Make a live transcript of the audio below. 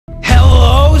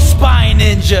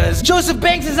ninjas. Joseph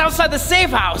Banks is outside the safe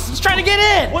house. He's trying to get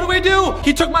in. What do we do?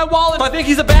 He took my wallet. I think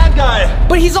he's a bad guy.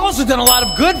 But he's also done a lot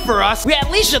of good for us. We at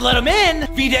least should let him in.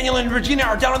 V, Daniel, and Regina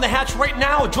are down on the hatch right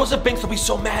now. Joseph Banks will be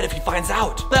so mad if he finds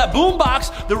out. That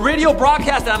boombox, the radio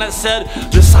broadcast on it said,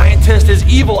 the scientist is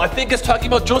evil. I think it's talking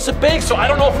about Joseph Banks, so I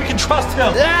don't know if we can trust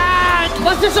him.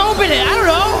 Let's just open it. I don't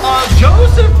know.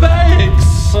 Joseph Banks.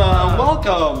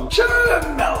 Welcome. Sure,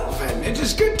 Melvin. It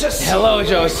is good to see you. Hello,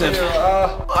 Joseph.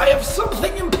 I have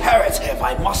something imperative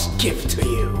I must give to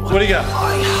you. What do you got?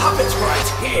 I have it right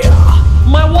here.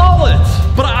 My wallet.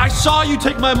 But I saw you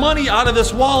take my money out of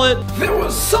this wallet. There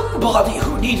was somebody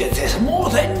who needed it more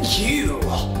than you.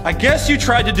 I guess you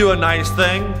tried to do a nice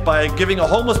thing by giving a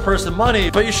homeless person money,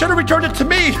 but you should have returned it to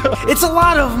me. It's a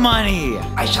lot of money.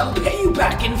 I shall pay you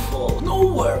back in full.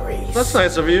 No worries. That's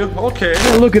nice of you. Okay.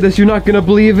 Oh, look at this. You're not gonna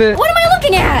believe it. What am I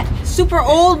looking at? Super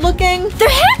old looking. They're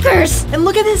hackers. And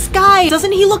look at this guy.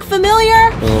 Doesn't he look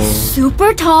familiar?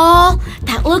 Super tall.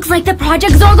 That looks like the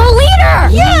Project ZORGO leader.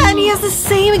 Yeah, and he has the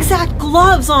same exact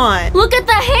gloves on. Look at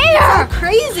the hair. It's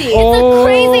crazy. It's a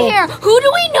crazy hair. Who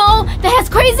do we know that has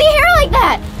crazy hair like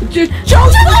that?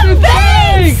 Joseph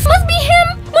Banks! Must be him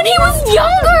when he was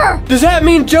younger. Does that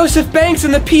mean Joseph Banks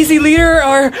and the PZ leader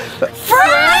are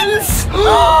Friends?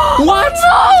 What?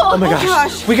 No. Oh my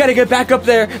gosh. We gotta get back up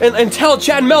there and tell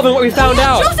Chad and Melvin what we found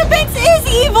out. Joseph Banks is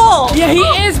evil. Yeah, he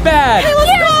is bad. Hey,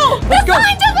 let's go. Let's go.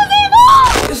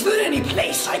 Is there any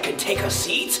place I can take a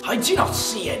seat? I do not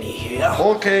see any here.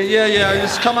 Okay, yeah.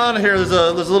 Just come on here. There's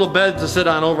a little bed to sit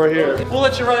on over here. We'll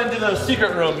let you run into the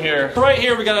secret room here. Right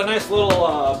here, we got a nice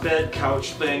little bed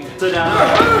couch thing. Sit down.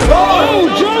 Oh,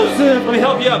 Joseph! Let me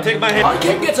help you up. Take my hand. I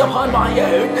can get up on my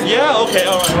own. Yeah. Okay.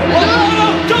 All right.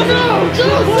 Oh,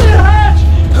 Joseph!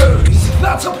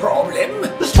 that's a problem.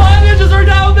 The spy ninjas are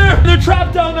down there. They're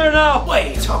trapped down there now.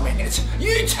 Wait a minute.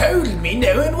 You told me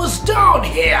no one was down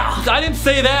here. I didn't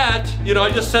say that. You know,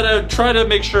 I just said I'd try to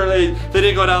make sure they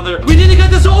didn't go down there. We need to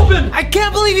get this open. I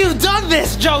can't believe you've done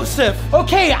this, Joseph.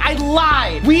 Okay, I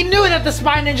lied. We knew that the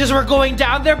spy ninjas were going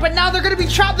down there, but now they're gonna be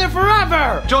trapped there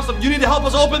forever. Joseph, you need to help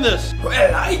us open this.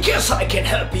 Well, I guess I can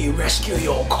help you rescue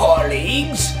your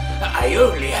colleagues. I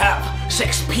only have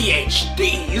 6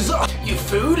 PhDs, you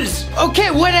fools. Okay,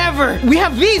 whatever. We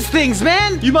have these things,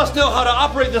 man. You must know how to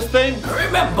operate this thing.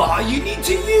 Remember, you need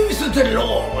to use the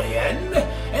DeLorean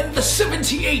and the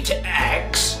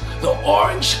 78X, the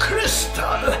orange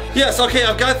crystal. Yes, okay,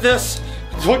 I've got this.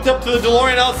 It's hooked up to the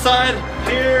DeLorean outside.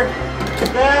 Here,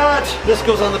 that. This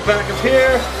goes on the back of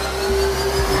here.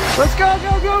 Let's go.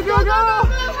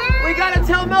 We gotta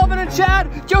tell Melvin and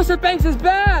Chad Joseph Banks is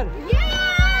bad.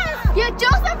 Yeah,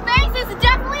 Joseph Banks is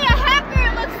definitely a hacker,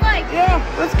 it looks like. Yeah,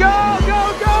 let's go.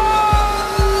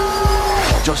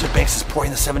 Joseph Banks is pouring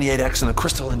the 78X and the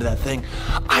crystal into that thing.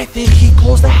 I think he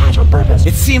closed the hatch on purpose.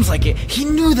 It seems like it. He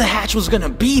knew the hatch was gonna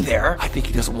be there. I think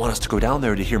he doesn't want us to go down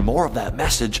there to hear more of that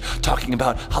message talking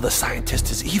about how the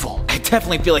scientist is evil. I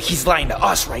definitely feel like he's lying to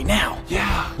us right now.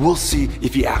 Yeah, we'll see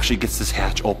if he actually gets this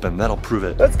hatch open. That'll prove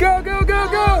it. Let's go. So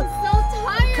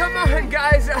tired. Come on,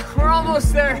 guys. We're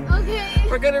almost there. Okay.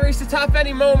 We're gonna reach the top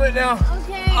any moment now.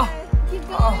 Okay. Keep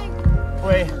going.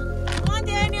 Wait. Come on,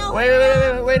 Daniel. Wait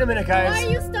a minute, guys. Why are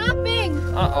you stopping?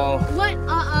 Uh-oh. What?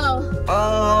 Uh-oh.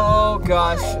 Oh,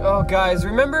 gosh. Oh, guys.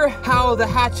 Remember how the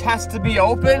hatch has to be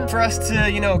open for us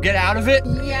to, get out of it?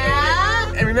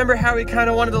 Yeah. And remember how we kind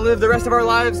of wanted to live the rest of our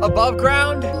lives above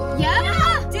ground?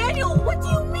 Yeah. Daniel, what do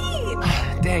you mean?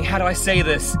 Dang, how do I say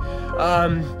this?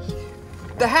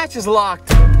 The hatch is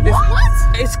locked.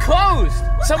 What? It's closed.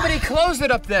 Somebody closed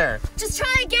it up there. Just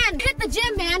try again. Hit the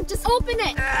gym, man. Just open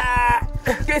it.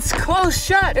 It's closed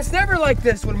shut. It's never like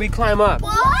this when we climb up.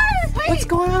 What? What's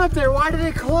going on up there? Why did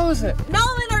they close it?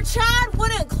 Melvin or Chad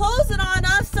wouldn't close it on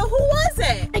us, so who was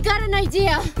it? I got an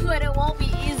idea, but it won't be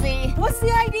easy. What's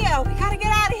the idea? We gotta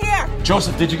get out of here.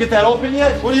 Joseph, did you get that open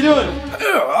yet? What are you doing?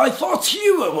 Oh, I thought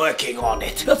you were working on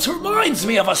it. That reminds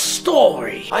me of a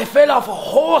story. I fell off a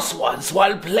horse once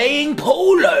while playing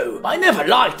polo. I never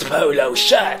liked polo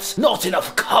shirts. Not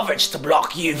enough coverage to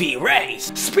block UV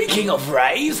rays. Speaking of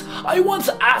rays, I once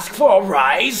asked for a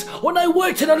raise when I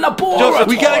worked in a laboratory. Joseph,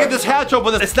 we gotta get this hatch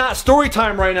open. It's not story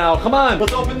time right now. Come on,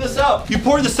 let's open this up. You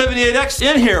poured the 78X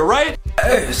in here, right?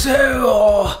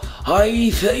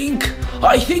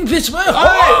 I think this will. Hey!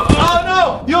 Oh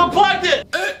no! You unplugged it!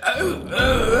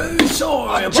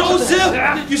 Sorry about Joseph!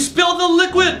 that. You spilled the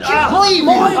liquid!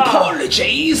 My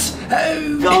apologies.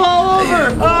 Go all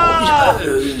over!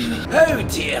 Oh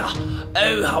dear.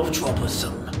 Oh, how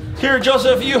troublesome. Here,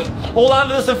 Joseph, you hold on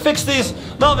to this and fix these.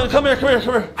 Melvin, come here, come here,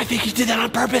 come here. I think he did that on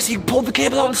purpose. He pulled the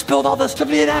cable out and spilled all the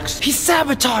WNX. He's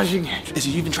sabotaging it. Is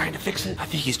he even trying to fix it? I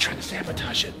think he's trying to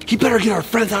sabotage it. He better get our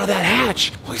friends out of that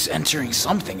hatch. Well, he's entering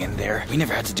something in there. We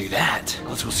never had to do that.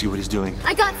 Let's go see what he's doing.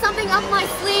 I got something up my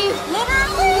sleeve.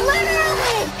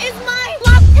 Literally, it's my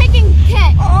lock picking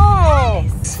kit. Oh,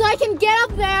 So I can get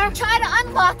up there, try to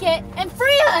unlock it, and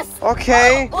free us.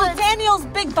 okay. Well, Daniel's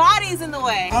big body's in the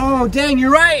way. Oh, dang,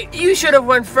 you're right. You should have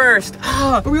went first.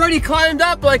 But we already climbed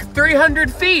up like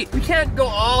 300 feet. We can't go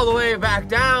all the way back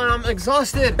down. I'm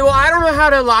exhausted. Well, I don't know how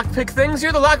to lockpick things.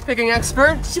 You're the lockpicking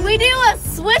expert. Should we do a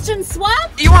switch and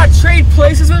swap? You want to trade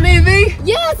places with me, V?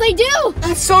 Yes, I do.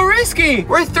 That's so risky.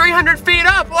 We're 300 feet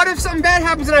up. What if something bad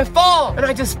happens and I fall and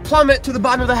I just plummet to the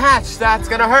bottom of the hatch? That's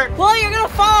gonna hurt. Well, you're gonna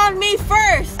fall on me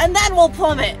first, and then we'll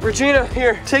plummet. Regina,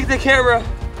 here, take the camera.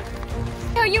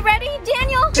 Are you ready,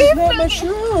 Daniel? It's not much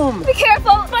room. Be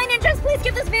careful. My ninjas, please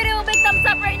give this video a big thumbs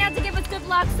up right now to give us good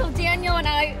luck so Daniel and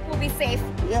I will be safe.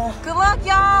 Yeah. Good luck,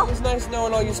 y'all. It's nice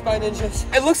knowing all you spy ninjas.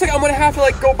 It looks like I'm gonna have to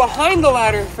like go behind the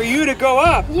ladder for you to go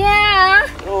up. Yeah.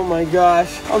 Oh my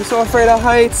gosh. I'm so afraid of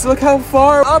heights. Look how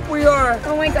far up we are.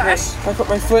 Oh my gosh. I put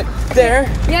my foot there.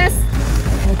 Yes.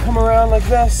 I come around like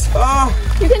this. Oh.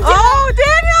 You can do Oh,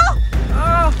 Daniel!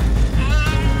 Oh.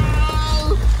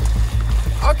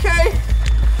 Okay.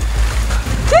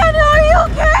 Daniel, are you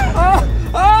okay?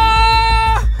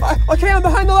 Okay, I'm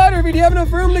behind the ladder. Do you have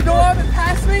enough room to go up and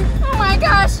pass me? Oh my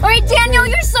gosh. All right, Daniel,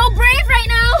 you're so brave right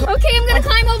now. Okay, I'm gonna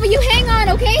climb over you. Hang on,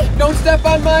 okay? Don't step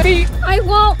on my feet. I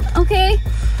won't, okay?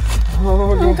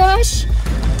 Oh gosh.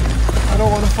 I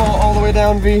don't want to fall all the way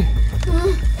down, V.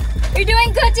 You're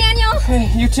doing good, Daniel.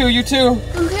 Hey, you too, you too.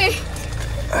 Okay.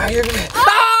 You're gonna...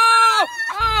 Oh!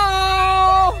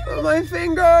 Oh! My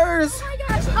fingers. Oh my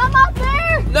gosh, I'm up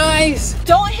there. Nice.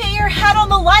 Don't hit your head on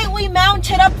the light we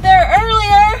mounted up there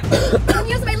earlier. I'm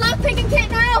using my lock picking kit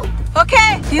now.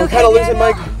 Okay. You I'm okay, kind of losing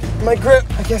Daniel? my grip.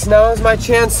 I guess now is my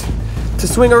chance to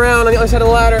swing around on the other side of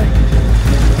the ladder.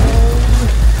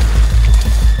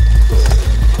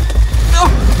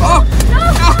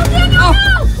 Daniel, no!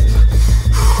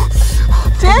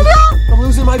 Daniel? I'm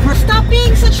losing my grip. Stop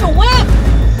being such a wimp.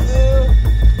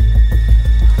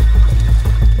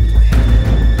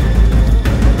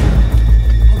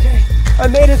 Okay, I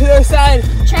made it to the other side.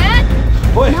 Chad?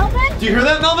 Wait, Melvin? do you hear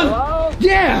that, Melvin? Hello?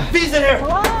 Yeah. V's in here.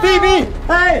 Hello? V,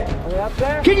 hey, Are we up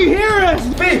there? Can you hear us?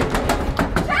 V.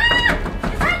 Chad!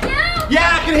 Is that you?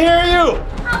 Yeah, I can hear you. Oh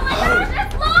my gosh,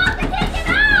 it's locked. I can't get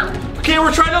out. Okay,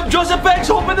 we're trying to. Joseph Banks,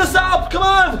 open this up. Come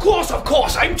on. Of course,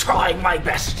 I'm trying my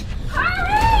best.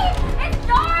 Hurry! It's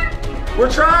dark.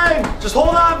 We're trying. Just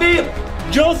hold on, V.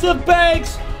 Joseph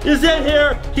Banks is in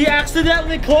here. He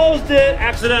accidentally closed it.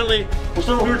 Accidentally.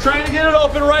 So we're trying to get it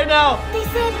open right now. They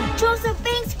said Joseph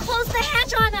Banks closed the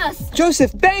hatch on us.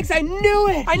 Joseph Banks, I knew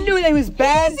it. I knew that he was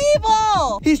bad. He's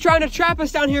evil. He's trying to trap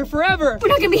us down here forever. We're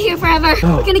not gonna be here forever.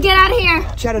 We're gonna get out of here.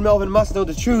 Chad and Melvin must know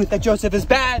the truth that Joseph is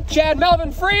bad. Chad,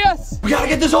 Melvin, free us. We gotta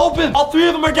get this open. All three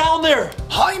of them are down there.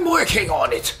 I'm working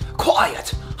on it.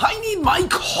 Quiet. I need my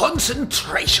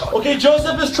concentration. Okay,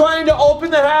 Joseph is trying to open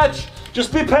the hatch.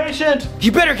 Just be patient.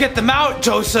 You better get them out,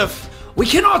 Joseph. We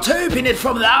cannot open it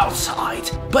from the outside,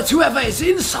 but whoever is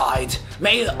inside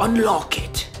may unlock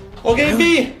it. Okay,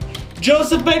 V.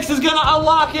 Joseph Banks is gonna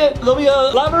unlock it. There'll be a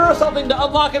lever or something to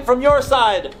unlock it from your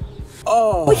side.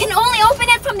 Oh. We can only open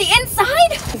it from the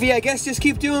inside. V, I guess just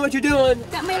keep doing what you're doing.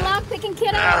 Got my lock picking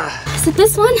kit out. Is it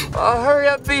this one? Oh, hurry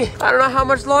up, V. I don't know how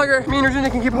much longer me and Regina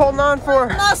can keep holding on for.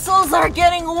 Muscles are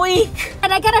getting weak.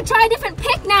 And I gotta try a different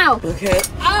pick now. Okay.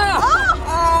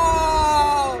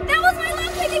 Ah! Oh! That was my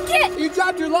lock picking kit. You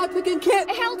dropped your lockpicking kit.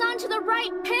 I held on to the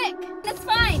right pick. It's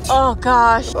fine. Oh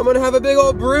gosh. I'm gonna have a big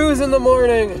old bruise in the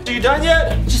morning. Are you done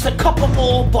yet? Just a couple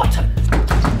more buttons.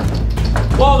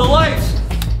 Whoa, the lights.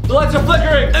 The lights are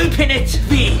flickering. Open it,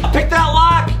 V. Pick that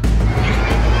lock. I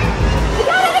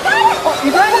got it.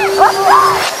 You got it?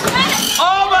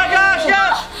 Oh my gosh,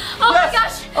 yes. Oh my Yes.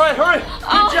 gosh. All right, hurry.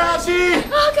 Good job, V.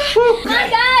 Oh gosh. Come on,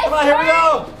 guys. Come on, here we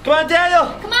go. Come on, Daniel.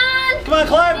 Come on. Come on,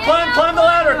 climb the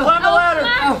ladder. Climb the ladder.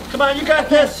 Come on, you got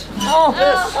this. Oh.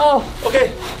 This. Oh.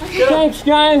 Okay. Get up. Thanks,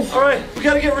 guys. All right, we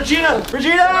gotta get Regina.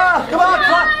 Regina, come on,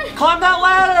 climb that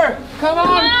ladder. Come on.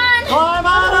 Come on. Climb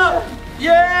on up.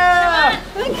 Yeah.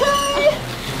 We got it.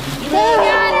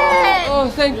 Oh,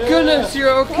 thank goodness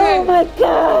you're okay. Oh my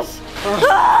gosh.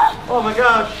 Oh my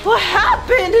gosh. What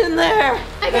happened in there?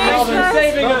 Melvin's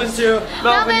saving us too.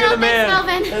 Melvin, you're the man.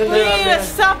 Melvin. We need to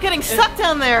stop getting sucked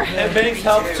down there. And Banks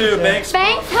helps too. Banks.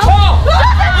 Banks, help.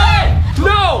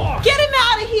 No! Get him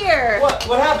out of here. What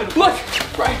happened? Look,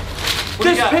 right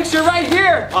This picture right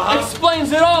here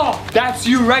explains it all. That's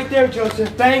you right there,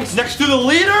 Joseph Banks. Next to the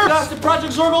leader? That's the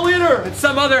Project Zorgo leader. It's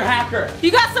some other hacker.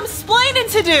 You got some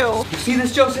splaining to do. You see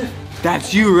this, Joseph?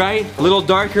 That's you, right? A little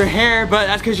darker hair, but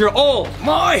that's because you're old.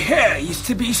 My hair used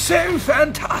to be so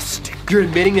fantastic. You're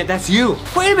admitting that that's you.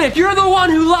 Wait a minute, you're the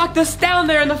one who locked us down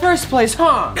there in the first place,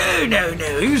 huh? No.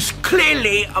 It was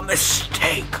clearly a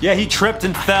mistake. Yeah, he tripped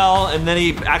and fell, and then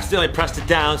he accidentally pressed it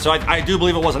down, so I do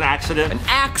believe it was an accident. An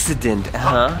accident,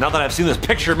 huh? Now that I've seen this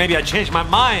picture, maybe I changed my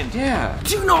mind. Yeah.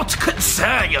 Do not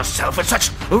concern yourself with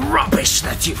such rubbish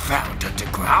that you found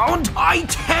underground. I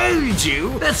told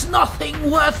you there's nothing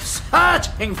worth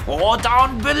searching for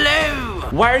down below.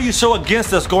 Why are you so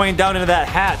against us going down into that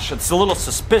hatch? It's a little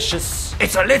suspicious.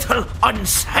 It's a little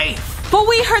unsafe. But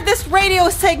we heard this radio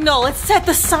signal. It said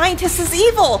the scientist is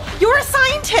evil. You're a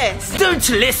scientist. Don't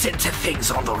listen to things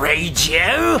on the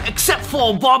radio. Except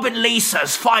for Bob and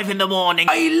Lisa's 5 in the morning.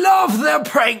 I love their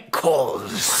prank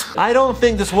calls. I don't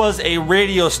think this was a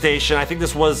radio station. I think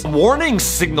this was a warning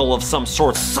signal of some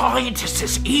sort. Scientist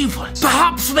is evil.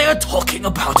 Perhaps they are talking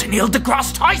about Neil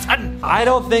deGrasse Tyson. I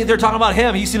don't think they're talking about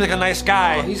him. He seems like a nice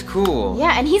guy. Oh, he's cool.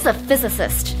 Yeah, and he's a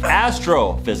physicist.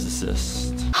 Astrophysicist.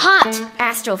 Hot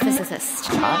astrophysicist.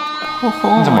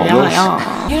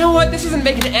 You know what? This isn't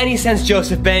making any sense,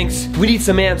 Joseph Banks. We need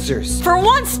some answers. For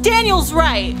once, Daniel's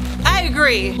right. I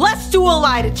agree. Let's do a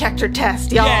lie detector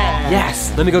test, y'all.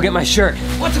 Yes. Let me go get my shirt.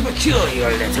 What a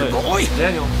peculiar little boy.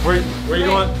 Daniel, where are you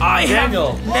going?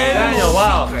 Daniel. Daniel,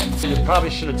 wow. You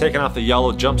probably should have taken off the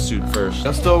yellow jumpsuit first.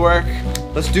 That'll still work.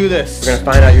 Let's do this. We're gonna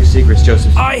find out your secrets,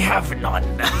 Joseph. I have none.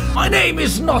 My name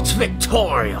is not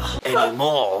Victoria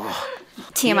anymore.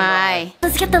 TMI.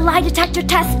 Let's get the lie detector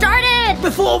test started!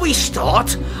 Before we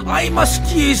start, I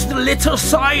must use the little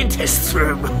scientist's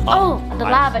room. Oh, the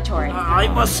lavatory. I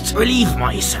must relieve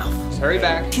myself. Hurry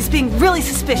back. He's being really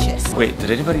suspicious. Wait, did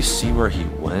anybody see where he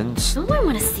went? No one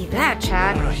want to see that,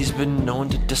 Chad. He's been known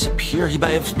to disappear. He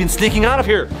might have been sneaking out of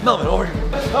here. Melvin, over here.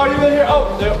 Oh, you been here?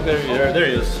 Oh, there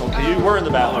he is. Okay, you were in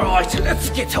the bathroom. All right, let's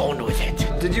get on with it.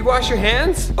 Did you wash your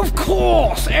hands? Of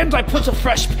course, and I put a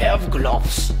fresh pair of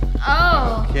gloves.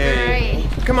 Oh, great.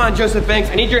 Come on, Joseph Banks.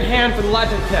 I need your hand for the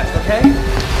logic test, okay?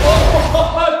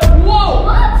 Whoa!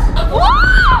 What? Whoa!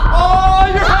 Oh,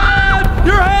 your hand!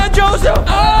 Your hand, Joseph!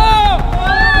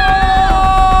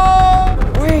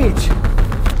 Wait.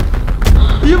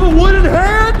 You have a wooden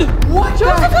hand? What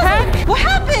the heck? What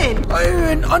happened?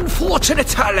 An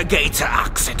unfortunate alligator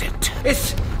accident.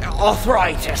 It's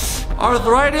arthritis.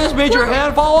 Arthritis made your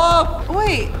hand fall off?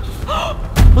 Wait.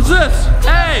 What's this?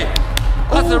 Hey!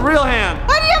 That's a real hand.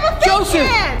 Why do you have a fake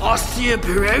hand?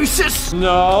 Osteoporosis?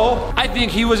 No. I think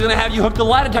he was gonna have you hook the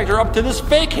lie detector up to this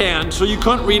fake hand so you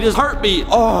couldn't read his heartbeat.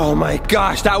 Oh my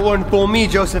gosh, that wouldn't fool me,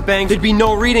 Joseph Banks. There'd be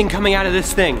no reading coming out of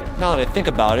this thing. Now that I think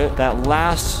about it, that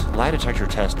last lie detector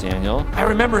test, Daniel, I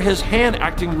remember his hand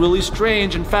acting really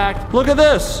strange. In fact, look at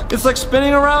this. It's like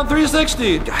spinning around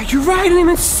 360. You're right, I didn't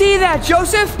even see that,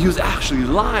 Joseph. He was actually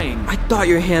lying. I thought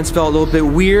your hands felt a little bit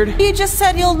weird. You just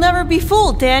said you'll never be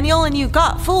fooled, Daniel, and you got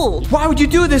fooled. Why would you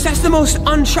do this? That's the most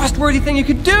untrustworthy thing you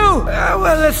could do.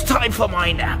 Well, it's time for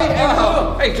my nap.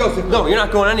 Hey, Joseph, no, you're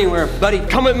not going anywhere, buddy.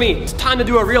 Come with me. It's time to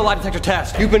do a real lie detector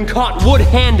test. You've been caught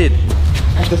wood-handed.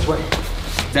 Right this way.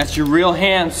 That's your real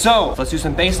hand. So, let's do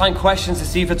some baseline questions to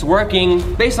see if it's working.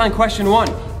 Baseline question 1.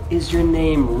 Is your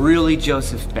name really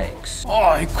Joseph Banks?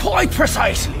 Oh, quite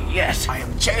precisely, yes. I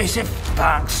am Joseph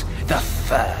Banks III.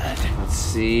 Let's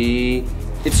see.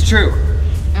 It's true.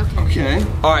 Okay.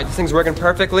 All right, this thing's working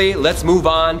perfectly. Let's move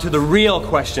on to the real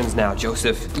questions now,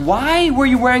 Joseph. Why were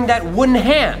you wearing that wooden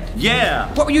hand? Yeah.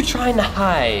 What were you trying to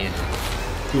hide?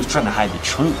 He was trying to hide the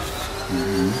truth.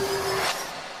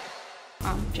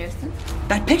 Joseph?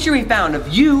 That picture we found of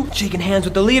you shaking hands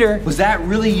with the leader, was that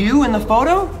really you in the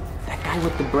photo? That guy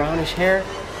with the brownish hair?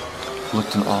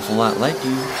 Looked an awful lot like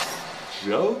you.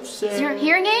 Joseph. Is your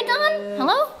hearing aid on?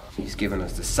 Hello? He's giving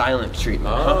us the silent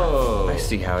treatment. Oh. I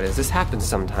see how it is. This happens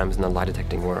sometimes in the lie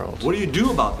detecting world. What do you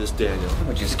do about this, Daniel?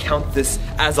 Would you just count this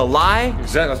as a lie?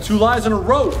 Exactly. That's 2 lies in a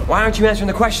row. Why aren't you answering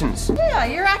the questions? Yeah,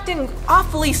 you're acting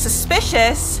awfully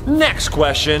suspicious. Next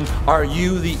question. Are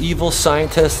you the evil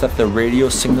scientist that the radio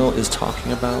signal is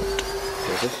talking about?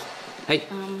 Joseph? Hey.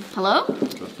 Hello?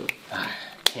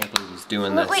 Can't believe he's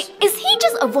doing this. Wait, is he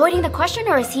just avoiding the question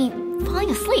or is he falling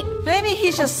asleep? Maybe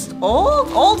he's just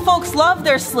old. Old folks love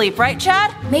their sleep, right,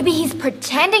 Chad? Maybe he's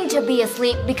pretending to be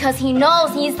asleep because he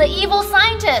knows he's the evil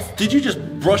scientist. Did you just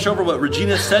brush over what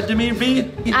Regina said to me, V?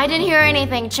 I didn't hear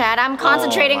anything, Chad. I'm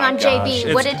concentrating on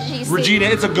JB. What did she say? Regina,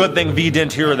 it's a good thing V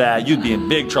didn't hear that. You'd be in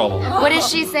big trouble. What did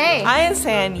she say? I didn't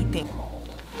say anything.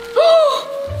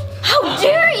 How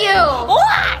dare you?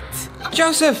 What?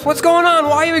 Joseph, what's going on?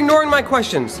 Why are you ignoring my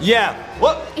questions? Yeah.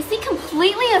 What? Is he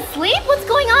completely asleep? What's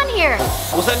going on here?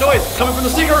 What's that noise? Coming from the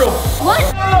secret room. What?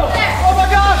 Oh my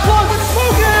gosh, look, it's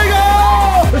smoking!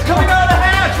 Oh! It's coming out of the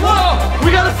hatch, look!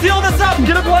 We gotta seal this up and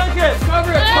get a blanket!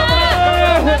 Cover it,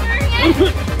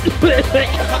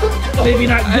 Maybe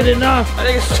not good enough. I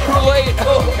think it's too late.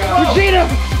 Oh, God. Regina!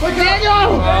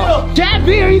 Daniel! Dad,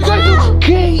 are you guys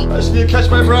okay? I just need to catch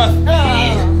my breath.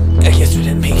 I guess we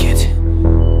didn't make it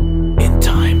in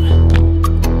time.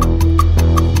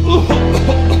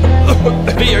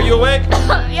 B, are you awake?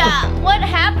 Yeah, what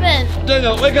happened?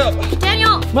 Daniel, wake up!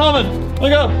 Daniel! Melvin,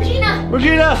 wake up! Regina!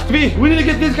 Regina! B, we need to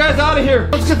get these guys out of here.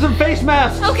 Let's get some face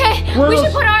masks. Okay, we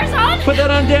should put ours on? Put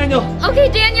that on Daniel. Okay,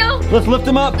 Daniel. Let's lift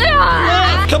him up.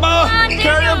 Ah! Come on!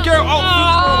 Carry him, carry him.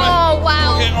 Oh,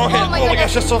 wow. Okay. Oh my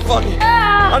Gosh, that's so funny.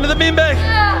 Ah! Under the beanbag.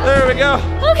 Ah! There we go.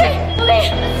 Okay.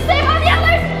 Stay on the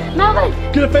others. Melvin.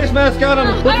 Get a face mask on him.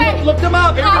 Alright. Lift him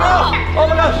up. Here we go. Oh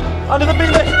my gosh. Under the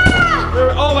beanbag.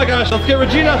 Oh my gosh. Let's get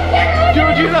Regina. Get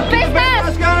Regina. Get the face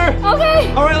mask on her.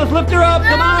 Okay. All right, let's lift her up.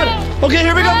 Come on. Okay,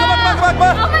 here we go. Come on.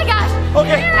 Oh my gosh.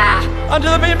 Okay. Under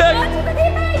the beanbag.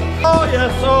 Oh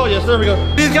yes, there we go.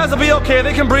 These guys will be okay.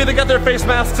 They can breathe. They got their face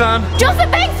masks on. Joseph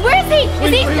Banks, where is he?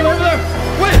 Is he still over there?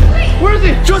 Wait, where is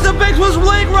he? Joseph Banks was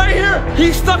laying right here.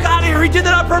 He's stuck out of here. He did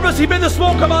that on purpose. He made the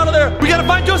smoke come out of there. We gotta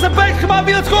find Joseph Banks. Come on,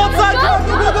 V, let's go outside. Go.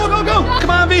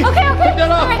 Come on, V. Okay. Take that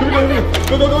off. Here we go.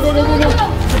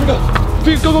 Go.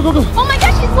 V, go. Oh my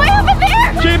gosh, he's way over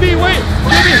there. JB, wait.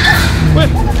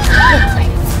 Wait.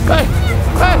 Hey,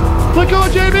 let go of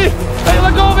JB. Hey,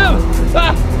 let go of him.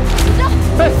 Ah.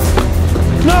 Hey.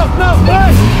 No.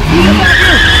 Hey, you get back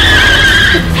here.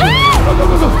 Go.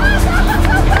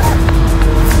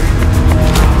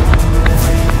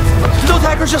 Those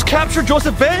hackers just captured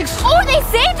Joseph Banks? Oh, they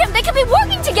saved him. They could be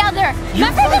working together.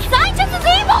 Remember, the scientist is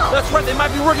evil. That's right. They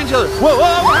might be working together. Whoa.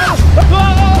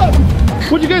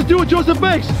 What'd you guys do with Joseph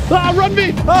Banks? Run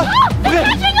me. They're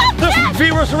catching up. There's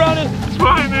V, we're surrounded.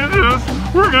 Spy ninjas,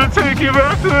 we're gonna take you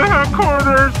back to the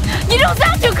headquarters. You don't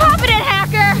sound too confident,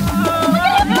 hacker. Look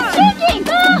at him, he's shaking.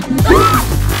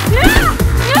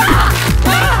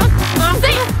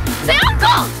 Say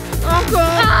uncle.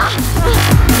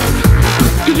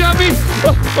 Good job, V.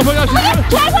 Oh my gosh.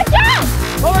 Chad, watch out.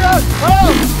 Oh my gosh.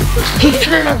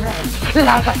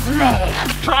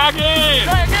 Tracking!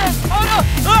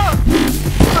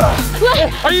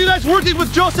 Are you guys working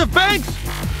with Joseph Banks?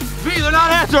 V, they're not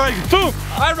answering. Foom,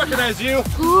 I recognize you.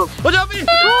 Watch out, V.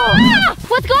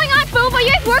 What's going on, Foom? Are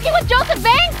you guys working with Joseph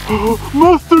Banks?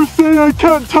 Master say I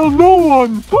can't tell no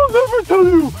one. I'll never tell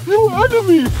you, you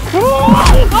enemy.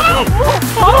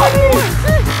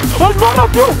 I'm not a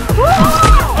you.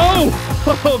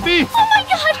 Oh, V. Oh my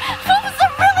god, Foom is a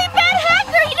really bad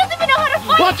hacker. He doesn't even know how to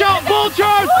fight. Watch out,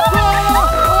 vultures.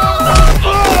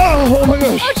 Oh my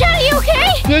gosh. Oh, Chad, are you okay?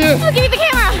 Yeah. I'll give you the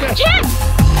camera. Chad.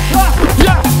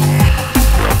 Yeah.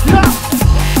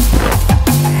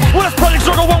 What does Project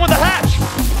ZORGO want with the hatch?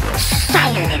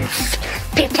 Silence.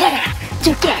 Prepare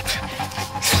to get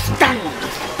stunned.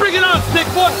 Bring it on,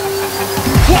 Stickfoot.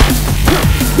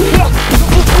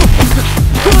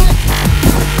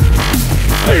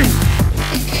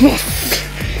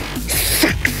 This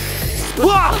sucks.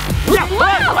 Yeah.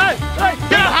 Hey.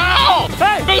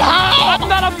 Hey. I'm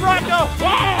not a Bronco.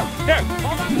 Here.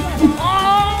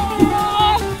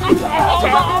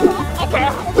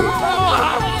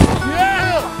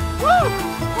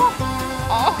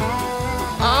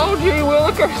 Oh, gee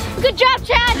willikers. Good job,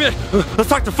 Chad. Let's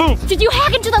talk to Foom. Did you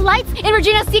hack into the lights in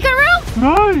Regina's secret room?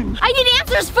 9. I need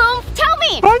answers, Foom. Tell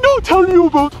me. I know tell you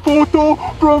about photo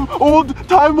from old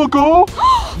time ago.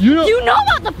 You know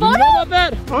about the photo? about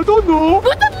that? I don't know.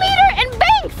 With the meter and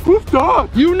Banks. Who's that?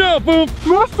 You know, Foom.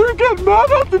 Master get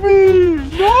mad at me.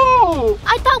 No.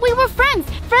 I thought we were friends.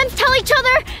 Friends tell each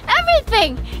other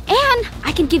everything. And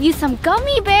I can give you some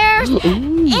gummy bears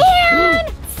and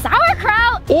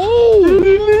sauerkraut. Oh.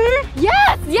 Really?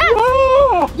 Yes.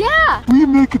 Oh. Yeah. We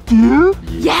make a deal?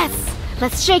 Yes.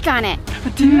 Let's shake on it. A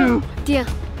deal. Deal.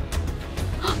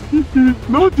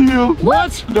 No deal.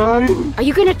 What? 9. Are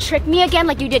you gonna trick me again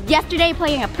like you did yesterday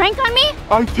playing a prank on me?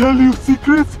 I tell you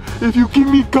secrets if you give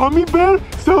me gummy bear,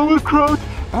 sauerkraut,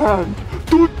 and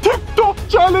do TikTok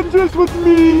challenges with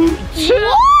me.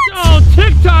 What? Oh,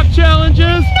 TikTok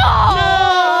challenges? No.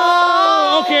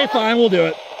 No. Okay, fine, we'll do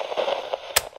it.